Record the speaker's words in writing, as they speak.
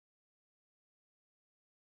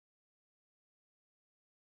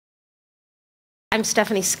I'm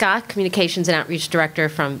Stephanie Scott, Communications and Outreach Director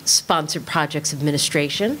from Sponsored Projects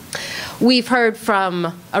Administration. We've heard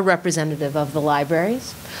from a representative of the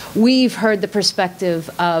libraries. We've heard the perspective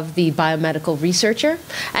of the biomedical researcher.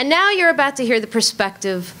 And now you're about to hear the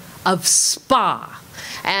perspective of SPA.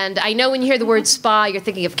 And I know when you hear the word spa, you're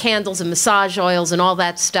thinking of candles and massage oils and all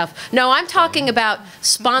that stuff. No, I'm talking about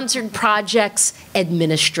Sponsored Projects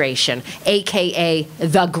Administration, AKA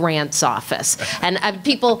the Grants Office. And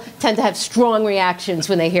people tend to have strong reactions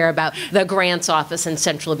when they hear about the Grants Office and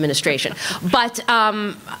Central Administration. But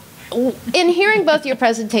in hearing both your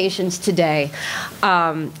presentations today,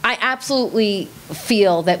 I absolutely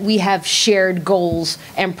feel that we have shared goals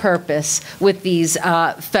and purpose with these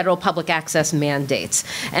federal public access mandates.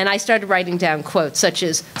 And I started writing down quotes such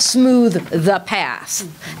as smooth the path,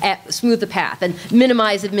 and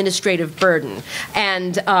minimize administrative burden.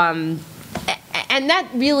 And that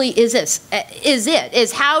really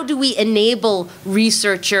is how do we enable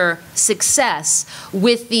researcher success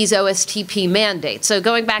with these OSTP mandates? So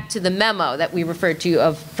going back to the memo that we referred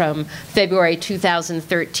to from February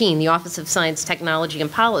 2013, the Office of Science, Technology,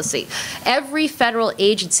 and Policy, every federal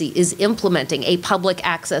agency is implementing a public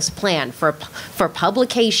access plan for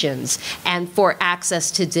publications and for access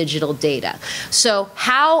to digital data. So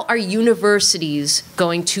how are universities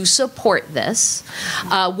going to support this?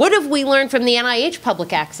 What have we learned from the NIH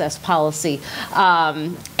public access policy?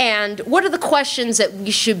 And what are the questions that we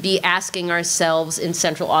should be asking ourselves in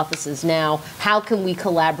central offices now? How can we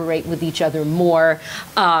collaborate with each other more?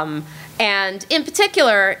 And in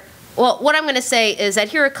particular, well, what I'm going to say is that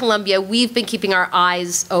here at Columbia, we've been keeping our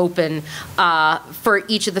eyes open for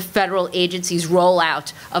each of the federal agencies'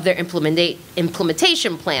 rollout of their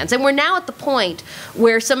implementation plans. And we're now at the point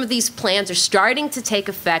where some of these plans are starting to take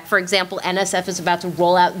effect. For example, NSF is about to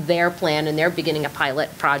roll out their plan, and they're beginning a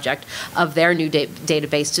pilot project of their new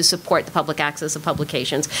database to support the public access of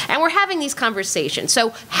publications. And we're having these conversations.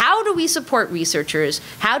 So how do we support researchers?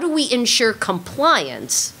 How do we ensure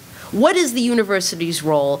compliance? What is the university's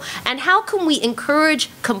role? And how can we encourage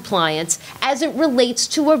compliance as it relates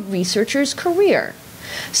to a researcher's career?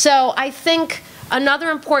 So I think another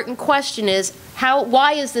important question is,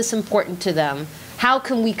 why is this important to them? How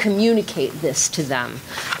can we communicate this to them?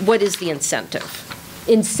 What is the incentive?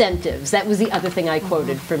 Incentives, that was the other thing I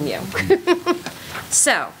quoted from you.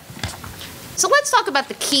 So let's talk about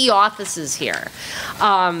the key offices here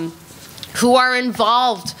who are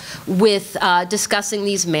involved with discussing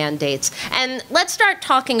these mandates. And let's start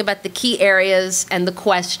talking about the key areas and the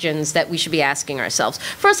questions that we should be asking ourselves.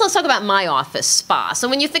 First, let's talk about my office, SPA. So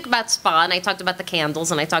when you think about SPA, and I talked about the candles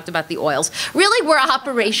and I talked about the oils, really we're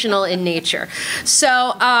operational in nature.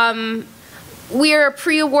 So we're a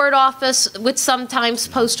pre-award office with sometimes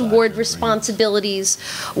post-award responsibilities.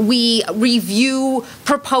 We review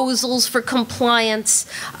proposals for compliance.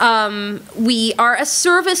 We are a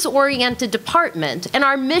service-oriented department, and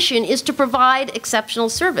our mission is to provide exceptional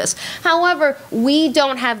service. However, we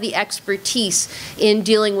don't have the expertise in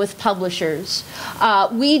dealing with publishers.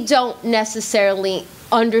 We don't necessarily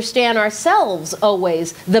understand ourselves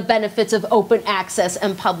always the benefits of open access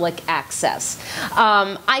and public access.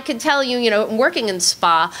 I can tell you, working in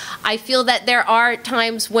SPA, I feel that there are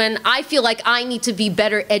times when I feel like I need to be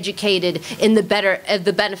better educated in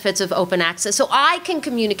the benefits of open access so I can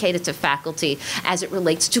communicate it to faculty as it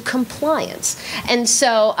relates to compliance. And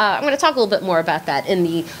so I'm going to talk a little bit more about that in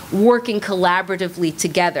the working collaboratively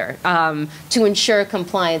together to ensure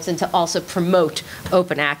compliance and to also promote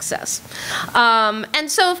open access. And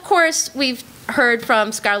so, of course, we've heard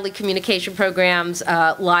from scholarly communication programs,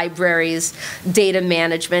 libraries, data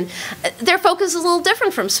management. Their focus is a little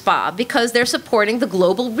different from SPA because they're supporting the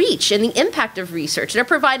global reach and the impact of research. They're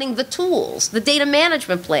providing the tools, the data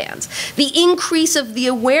management plans, the increase of the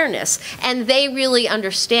awareness, and they really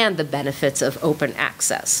understand the benefits of open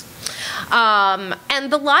access.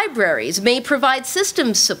 And the libraries may provide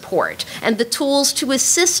systems support and the tools to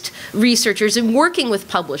assist researchers in working with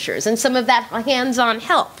publishers and some of that hands-on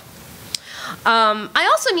help. I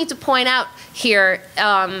also need to point out here,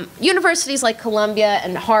 universities like Columbia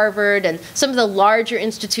and Harvard and some of the larger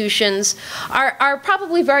institutions are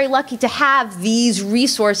probably very lucky to have these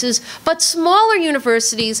resources, but smaller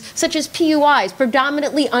universities such as PUIs,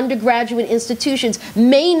 predominantly undergraduate institutions,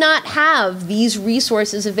 may not have these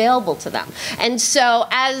resources available to them. And so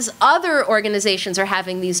as other organizations are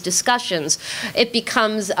having these discussions, it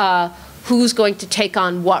becomes who's going to take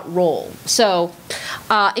on what role. So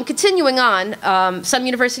in continuing on, some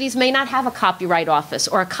universities may not have a copyright office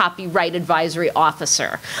or a copyright advisory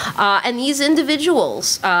officer. And these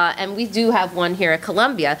individuals, and we do have one here at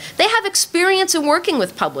Columbia, they have experience in working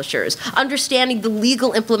with publishers, understanding the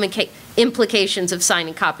legal implications of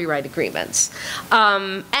signing copyright agreements,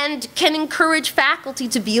 and can encourage faculty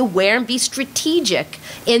to be aware and be strategic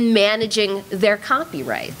in managing their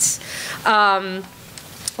copyrights.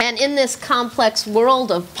 And in this complex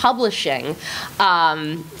world of publishing,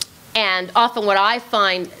 and often what I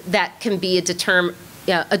find that can be a deterrent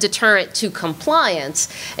to compliance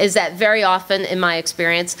is that very often, in my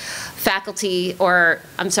experience, faculty, or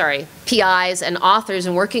I'm sorry, PIs and authors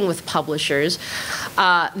in working with publishers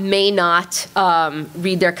may not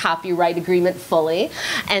read their copyright agreement fully,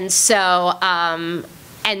 and so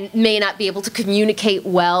and may not be able to communicate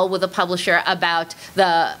well with a publisher about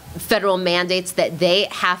the federal mandates that they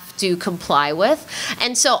have to comply with.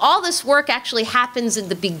 And so all this work actually happens in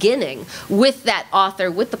the beginning with that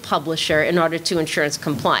author, with the publisher, in order to ensure its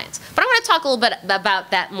compliance. But I'm going to talk a little bit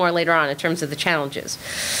about that more later on in terms of the challenges.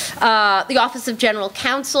 The Office of General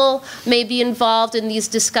Counsel may be involved in these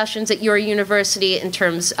discussions at your university in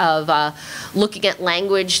terms of looking at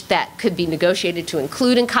language that could be negotiated to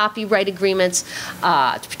include in copyright agreements,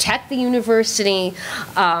 to protect the university.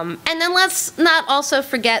 And then let's not also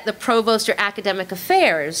forget the Provost or Academic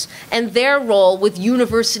Affairs and their role with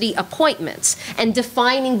university appointments and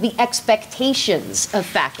defining the expectations of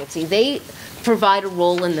faculty. They provide a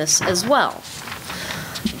role in this as well.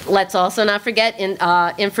 Let's also not forget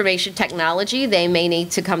information technology. They may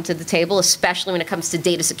need to come to the table, especially when it comes to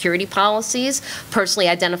data security policies, personally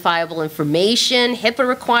identifiable information, HIPAA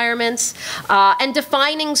requirements, and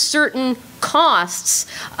defining certain costs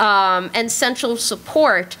and central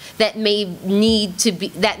support that may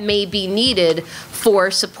be needed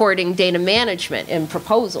for supporting data management in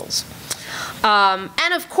proposals.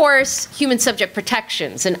 And of course, human subject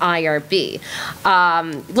protections and IRB.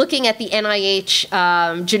 Looking at the NIH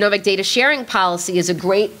genomic data sharing policy is a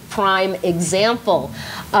great prime example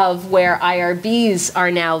of where IRBs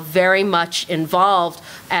are now very much involved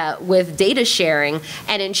with data sharing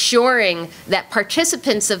and ensuring that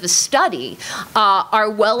participants of a study are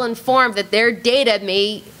well informed that their data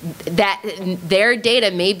may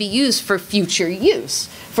be used for future use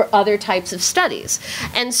for other types of studies.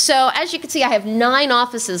 And so, as you can see, I have 9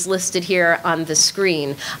 offices listed here on the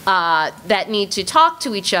screen that need to talk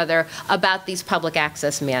to each other about these public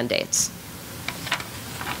access mandates.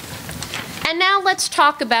 And now let's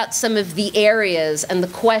talk about some of the areas and the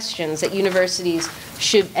questions that universities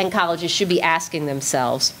and colleges should be asking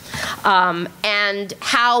themselves, and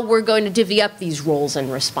how we're going to divvy up these roles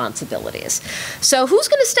and responsibilities. So who's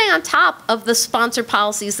going to stay on top of the sponsor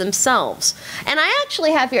policies themselves? And I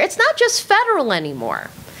actually have here, it's not just federal anymore.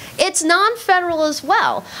 It's non-federal as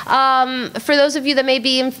well. For those of you that may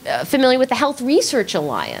be familiar with the Health Research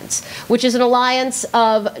Alliance, which is an alliance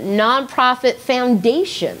of nonprofit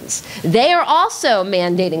foundations, they are also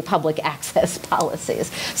mandating public access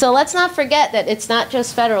policies. So let's not forget that it's not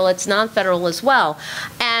just federal, it's non-federal as well.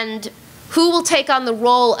 And who will take on the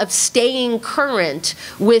role of staying current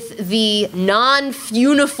with the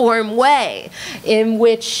non-uniform way in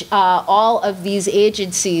which all of these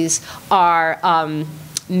agencies are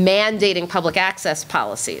mandating public access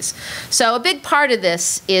policies. So a big part of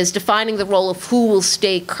this is defining the role of who will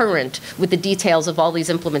stay current with the details of all these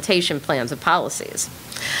implementation plans and policies.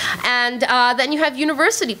 And then you have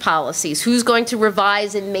university policies. Who's going to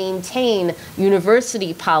revise and maintain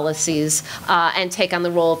university policies and take on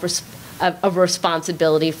the role of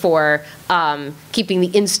responsibility for keeping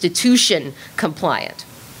the institution compliant?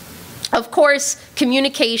 Of course,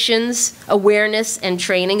 communications, awareness, and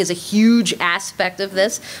training is a huge aspect of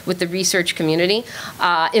this with the research community.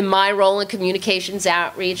 In my role in communications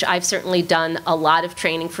outreach, I've certainly done a lot of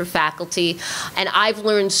training for faculty, and I've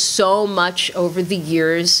learned so much over the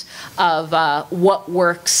years of what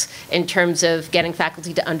works in terms of getting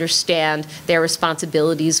faculty to understand their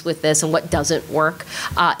responsibilities with this and what doesn't work.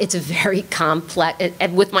 It's a very complex,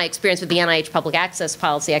 and with my experience with the NIH public access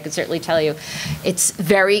policy, I can certainly tell you it's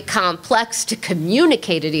very complex to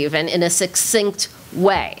communicate it even in a succinct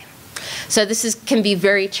way. So this can be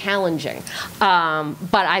very challenging. But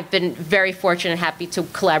I've been very fortunate and happy to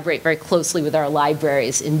collaborate very closely with our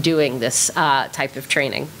libraries in doing this type of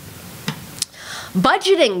training.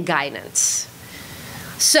 Budgeting guidance.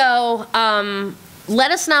 So let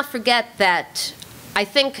us not forget that I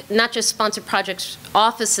think not just sponsored projects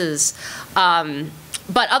offices,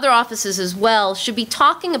 but other offices as well should be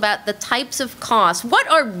talking about the types of costs. What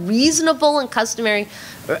are reasonable and customary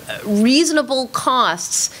reasonable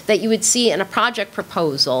costs that you would see in a project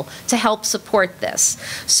proposal to help support this.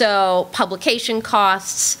 So publication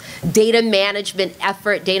costs, data management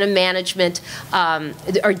effort, data management,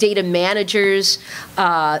 or data managers,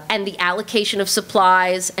 and the allocation of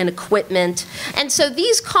supplies and equipment. And so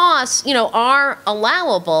these costs, are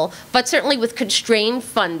allowable, but certainly with constrained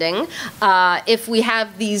funding, if we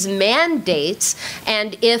have these mandates,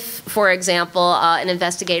 and if, for example, an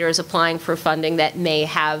investigator is applying for funding that may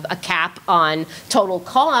have a cap on total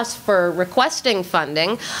cost for requesting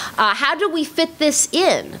funding, how do we fit this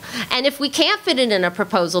in? And if we can't fit it in a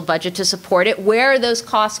proposal budget to support it, where are those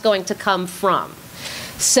costs going to come from?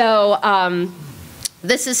 So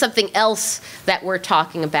this is something else that we're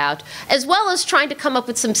talking about, as well as trying to come up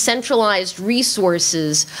with some centralized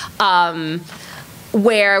resources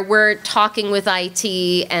where we're talking with IT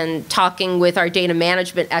and talking with our data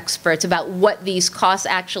management experts about what these costs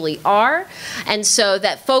actually are, and so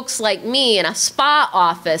that folks like me in a SPA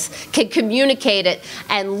office can communicate it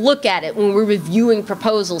and look at it when we're reviewing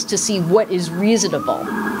proposals to see what is reasonable.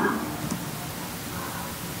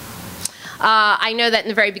 I know that in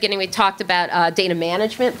the very beginning we talked about data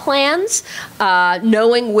management plans,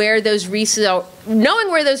 knowing where those resources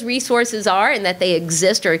are and that they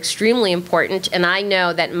exist are extremely important. And I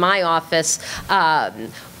know that in my office,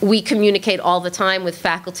 we communicate all the time with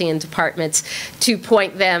faculty and departments to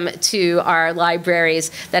point them to our libraries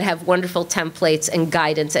that have wonderful templates and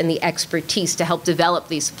guidance and the expertise to help develop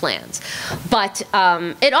these plans. But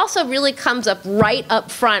it also really comes up right up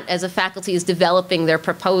front as a faculty is developing their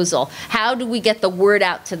proposal. How do we get the word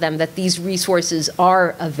out to them that these resources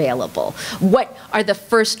are available? What are the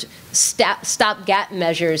first stopgap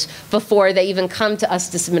measures before they even come to us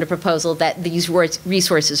to submit a proposal that these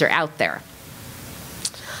resources are out there?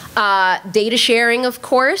 Data sharing, of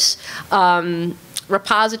course,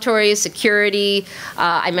 repositories, security,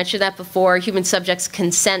 I mentioned that before, human subjects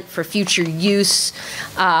consent for future use.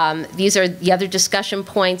 These are the other discussion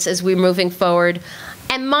points as we're moving forward.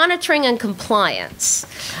 And monitoring and compliance.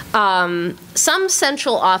 Some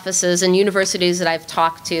central offices and universities that I've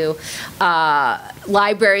talked to,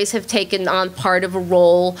 libraries have taken on part of a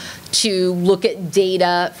role to look at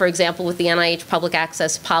data, for example, with the NIH public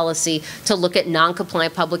access policy, to look at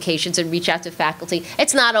non-compliant publications and reach out to faculty.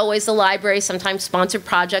 It's not always the library. Sometimes sponsored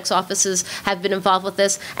projects offices have been involved with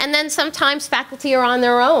this. And then sometimes faculty are on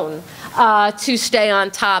their own to stay on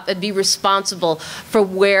top and be responsible for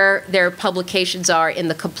where their publications are in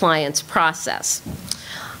the compliance process.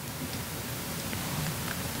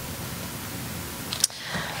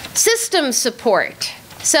 System support.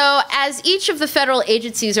 So as each of the federal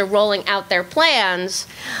agencies are rolling out their plans,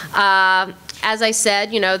 as I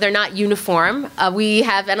said, they're not uniform. We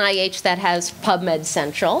have NIH that has PubMed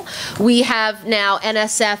Central. We have now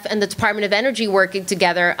NSF and the Department of Energy working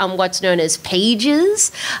together on what's known as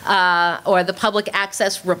PAGES, or the Public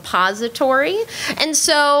Access Repository. And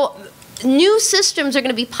so new systems are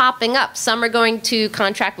going to be popping up. Some are going to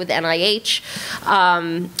contract with NIH.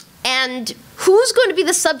 And who's going to be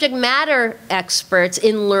the subject matter experts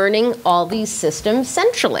in learning all these systems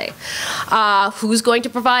centrally? Who's going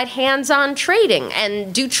to provide hands-on training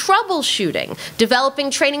and do troubleshooting,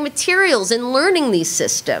 developing training materials in learning these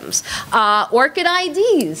systems, ORCID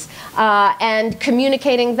IDs, and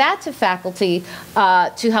communicating that to faculty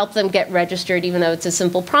to help them get registered, even though it's a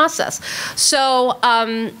simple process. So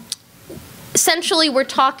essentially, we're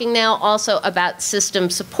talking now also about system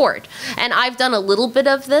support. And I've done a little bit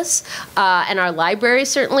of this, and our library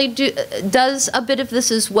certainly does a bit of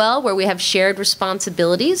this as well, where we have shared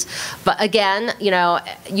responsibilities. But again,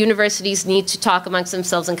 universities need to talk amongst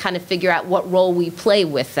themselves and kind of figure out what role we play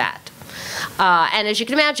with that. And as you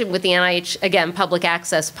can imagine, with the NIH, again, public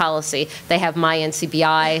access policy, they have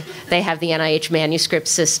MyNCBI, they have the NIH manuscript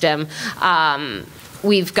system.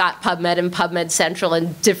 We've got PubMed and PubMed Central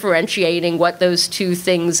and differentiating what those two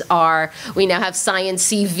things are. We now have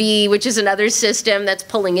Science CV, which is another system that's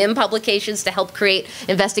pulling in publications to help create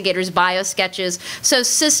investigators' biosketches. So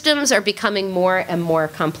systems are becoming more and more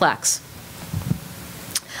complex.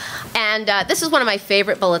 And this is one of my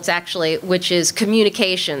favorite bullets, actually, which is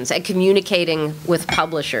communications and communicating with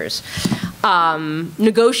publishers.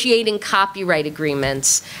 Negotiating copyright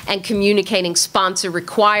agreements and communicating sponsor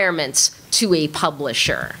requirements to a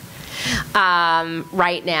publisher.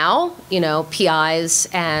 Right now, PIs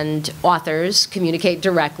and authors communicate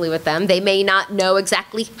directly with them. They may not know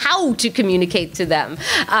exactly how to communicate to them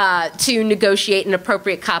to negotiate an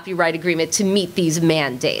appropriate copyright agreement to meet these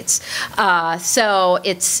mandates. So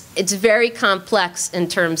it's very complex in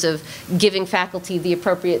terms of giving faculty the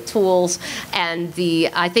appropriate tools and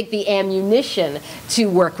I think the ammunition to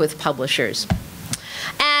work with publishers.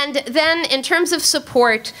 And then in terms of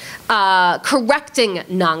support, correcting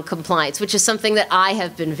noncompliance, which is something that I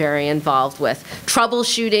have been very involved with.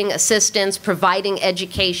 Troubleshooting, assistance, providing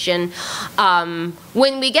education.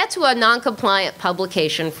 When we get to a noncompliant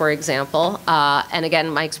publication, for example, and again,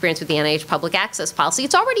 my experience with the NIH public access policy,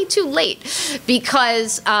 it's already too late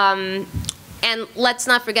because and let's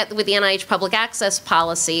not forget that with the NIH public access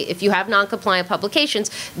policy, if you have non-compliant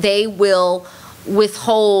publications, they will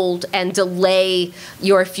withhold and delay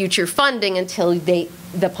your future funding until the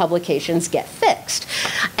publications get fixed.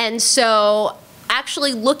 And so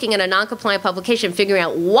actually looking at a non-compliant publication, figuring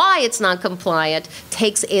out why it's non-compliant,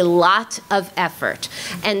 takes a lot of effort.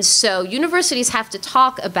 And so universities have to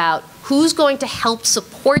talk about who's going to help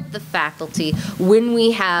support the faculty when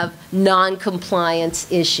we have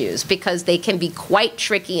non-compliance issues, because they can be quite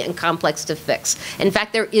tricky and complex to fix. In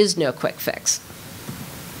fact, there is no quick fix.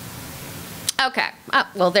 Okay,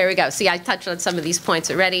 well, there we go. See, I touched on some of these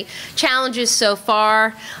points already. Challenges so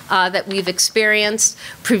far that we've experienced.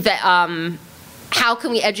 How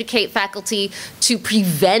can we educate faculty to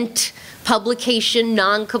prevent publication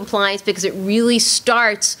non-compliance? Because it really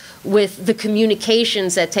starts with the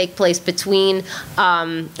communications that take place between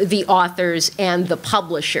the authors and the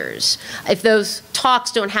publishers. If those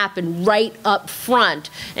talks don't happen right up front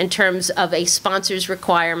in terms of a sponsor's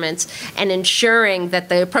requirements and ensuring that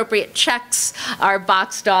the appropriate checks are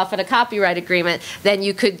boxed off in a copyright agreement, then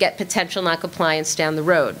you could get potential non-compliance down the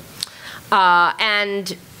road.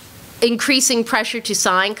 And increasing pressure to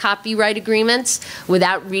sign copyright agreements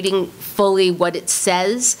without reading fully what it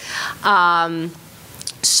says.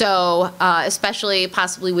 Especially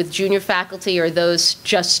possibly with junior faculty or those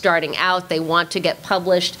just starting out, they want to get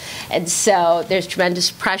published. And so there's tremendous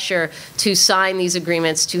pressure to sign these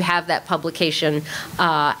agreements to have that publication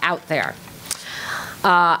out there.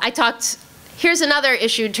 Here's another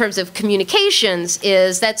issue in terms of communications,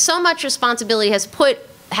 is that so much responsibility has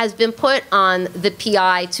been put on the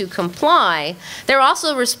PI to comply. They're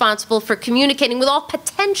also responsible for communicating with all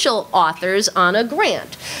potential authors on a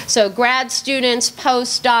grant. So grad students,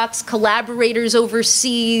 postdocs, collaborators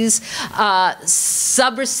overseas,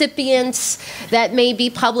 subrecipients that may be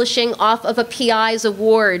publishing off of a PI's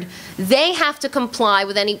award, they have to comply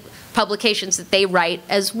with any publications that they write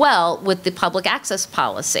as well with the public access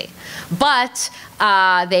policy. But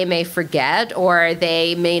they may forget, or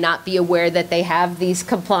they may not be aware that they have these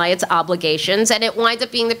compliance obligations, and it winds up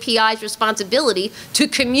being the PI's responsibility to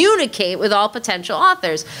communicate with all potential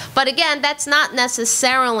authors. But again, that's not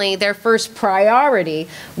necessarily their first priority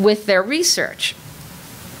with their research.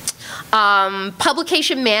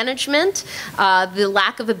 Publication management, the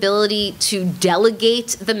lack of ability to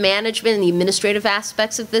delegate the management and the administrative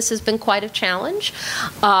aspects of this has been quite a challenge.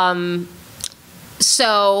 I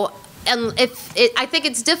think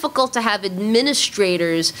it's difficult to have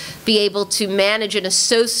administrators be able to manage and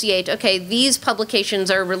associate, okay, these publications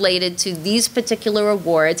are related to these particular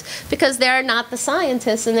awards, because they're not the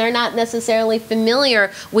scientists and they're not necessarily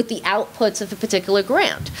familiar with the outputs of a particular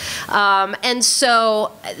grant. And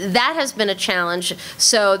so that has been a challenge,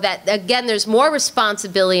 so that, again, there's more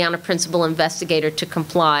responsibility on a principal investigator to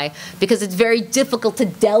comply, because it's very difficult to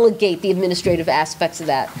delegate the administrative aspects of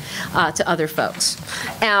that to other folks.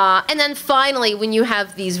 And then finally, when you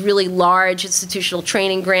have these really large institutional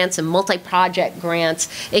training grants and multi-project grants,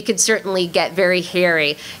 it could certainly get very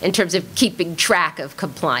hairy in terms of keeping track of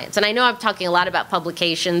compliance. And I know I'm talking a lot about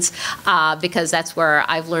publications because that's where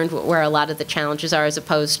I've learned where a lot of the challenges are, as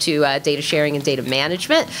opposed to data sharing and data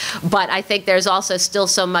management. But I think there's also still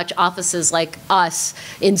so much offices like us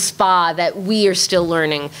in SPA that we are still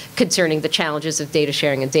learning concerning the challenges of data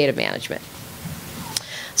sharing and data management.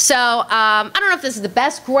 So I don't know if this is the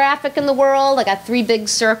best graphic in the world. I got 3 big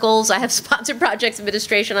circles. I have Sponsored Projects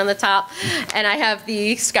Administration on the top, and I have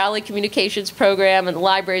the Scholarly Communications Program and the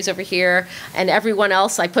libraries over here, and everyone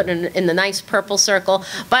else I put in the nice purple circle.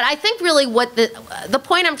 But I think really what the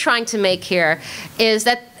point I'm trying to make here is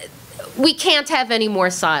that we can't have any more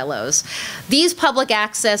silos. These public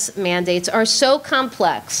access mandates are so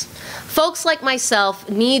complex. Folks like myself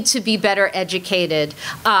need to be better educated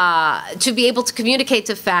to be able to communicate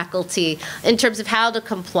to faculty in terms of how to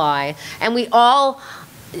comply. And we all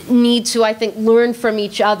need to, I think, learn from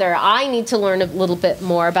each other. I need to learn a little bit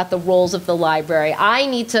more about the roles of the library. I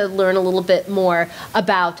need to learn a little bit more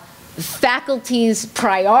about faculty's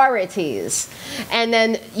priorities. And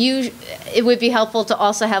then it would be helpful to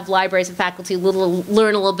also have libraries and faculty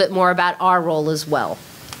learn a little bit more about our role as well,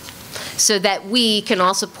 so that we can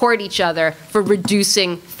all support each other for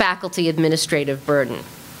reducing faculty administrative burden.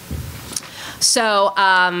 So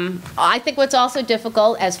I think what's also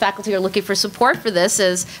difficult as faculty are looking for support for this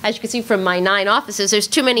is, as you can see from my 9 offices, there's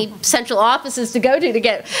too many central offices to go to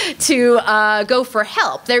get to go for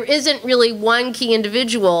help. There isn't really one key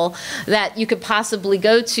individual that you could possibly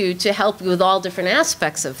go to help you with all different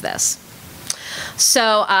aspects of this.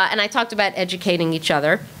 So, and I talked about educating each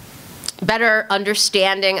other. Better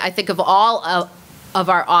understanding, I think, of all of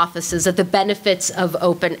our offices, that the benefits of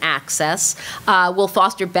open access will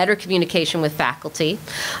foster better communication with faculty.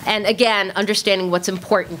 And again, understanding what's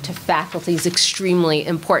important to faculty is extremely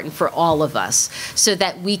important for all of us so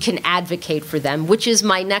that we can advocate for them, which is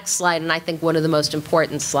my next slide, and I think one of the most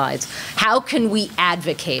important slides. How can we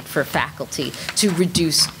advocate for faculty to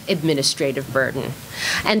reduce administrative burden?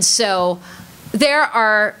 And so there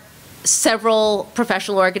are several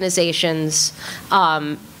professional organizations,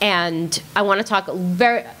 and I want to talk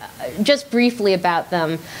just briefly about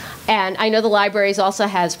them. And I know the libraries also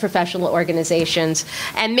has professional organizations,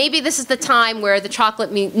 and maybe this is the time where the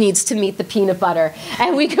chocolate needs to meet the peanut butter,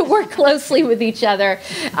 and we could work closely with each other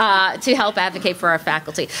to help advocate for our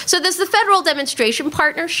faculty. So there's the Federal Demonstration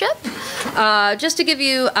Partnership. Just to give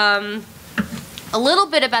you a little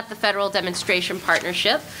bit about the Federal Demonstration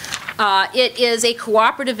Partnership. It is a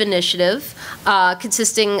cooperative initiative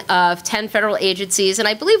consisting of 10 federal agencies, and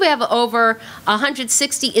I believe we have over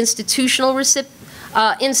 160 institutional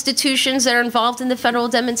institutions that are involved in the Federal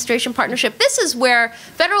Demonstration Partnership. This is where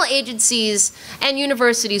federal agencies and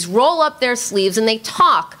universities roll up their sleeves and they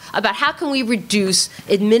talk about how can we reduce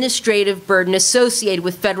administrative burden associated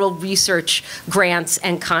with federal research grants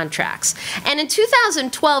and contracts. And in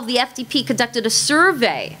 2012, the FDP conducted a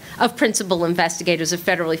survey of principal investigators of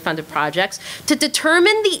federally funded projects to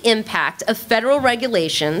determine the impact of federal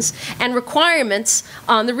regulations and requirements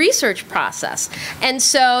on the research process. And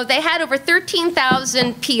so they had over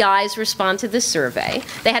 13,000 PIs respond to this survey.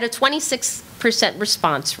 They had a 26%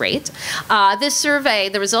 response rate. This survey,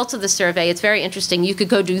 the results of the survey, it's very interesting. You could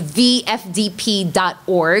go to thefdp.org.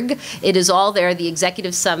 It is all there, the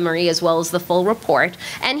executive summary as well as the full report.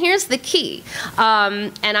 And here's the key,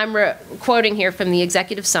 and I'm quoting here from the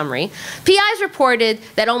executive summary. PIs reported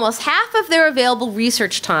that almost half of their available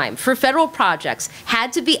research time for federal projects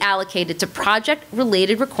had to be allocated to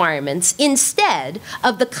project-related requirements instead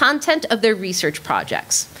of the content of their research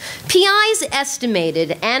projects. PIs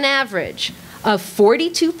estimated an average of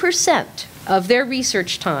 42% of their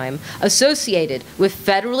research time associated with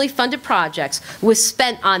federally funded projects was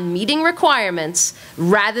spent on meeting requirements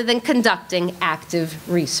rather than conducting active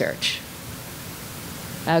research.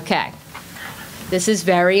 Okay, this is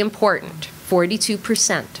very important,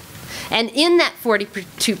 42%. And in that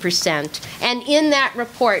 42%, and in that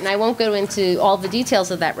report, and I won't go into all the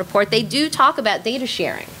details of that report, they do talk about data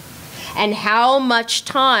sharing and how much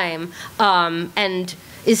time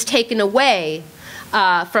is taken away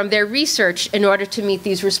from their research in order to meet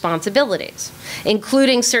these responsibilities,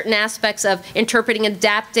 including certain aspects of interpreting and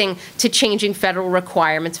adapting to changing federal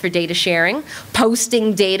requirements for data sharing,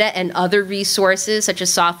 posting data and other resources such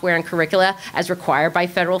as software and curricula as required by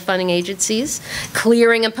federal funding agencies,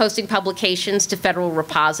 clearing and posting publications to federal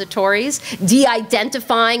repositories,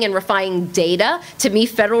 de-identifying and refining data to meet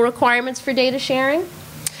federal requirements for data sharing,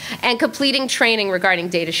 and completing training regarding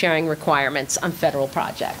data sharing requirements on federal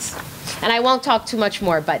projects. And I won't talk too much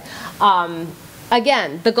more, but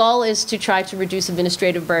again, the goal is to try to reduce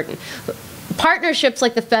administrative burden. Partnerships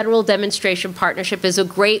like the Federal Demonstration Partnership is a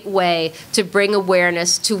great way to bring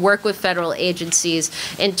awareness, to work with federal agencies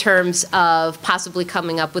in terms of possibly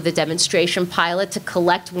coming up with a demonstration pilot to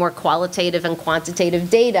collect more qualitative and quantitative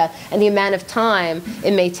data and the amount of time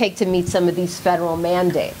it may take to meet some of these federal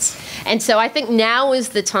mandates. And so I think now is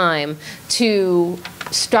the time to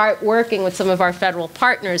start working with some of our federal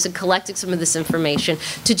partners and collecting some of this information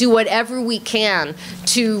to do whatever we can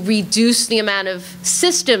to reduce the amount of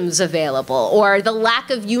systems available or the lack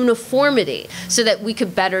of uniformity so that we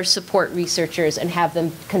could better support researchers and have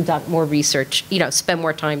them conduct more research, spend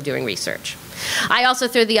more time doing research. I also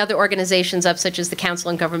throw the other organizations up, such as the Council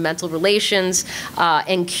on Governmental Relations,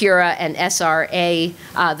 NCURA, and SRA,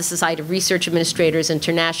 the Society of Research Administrators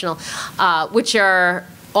International, which are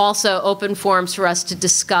also open forums for us to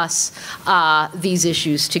discuss these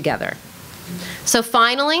issues together. So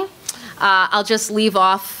finally, I'll just leave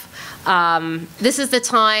off. This is the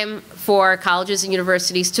time for colleges and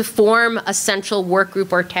universities to form a central work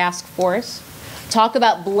group or task force, talk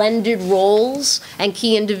about blended roles and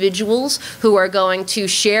key individuals who are going to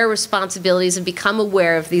share responsibilities and become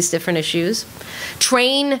aware of these different issues,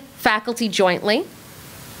 train faculty jointly,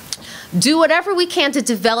 do whatever we can to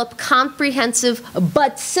develop comprehensive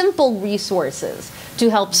but simple resources to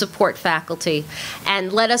help support faculty,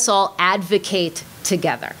 and let us all advocate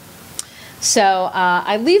together. So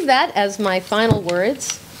I leave that as my final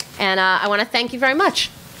words, and I want to thank you very much.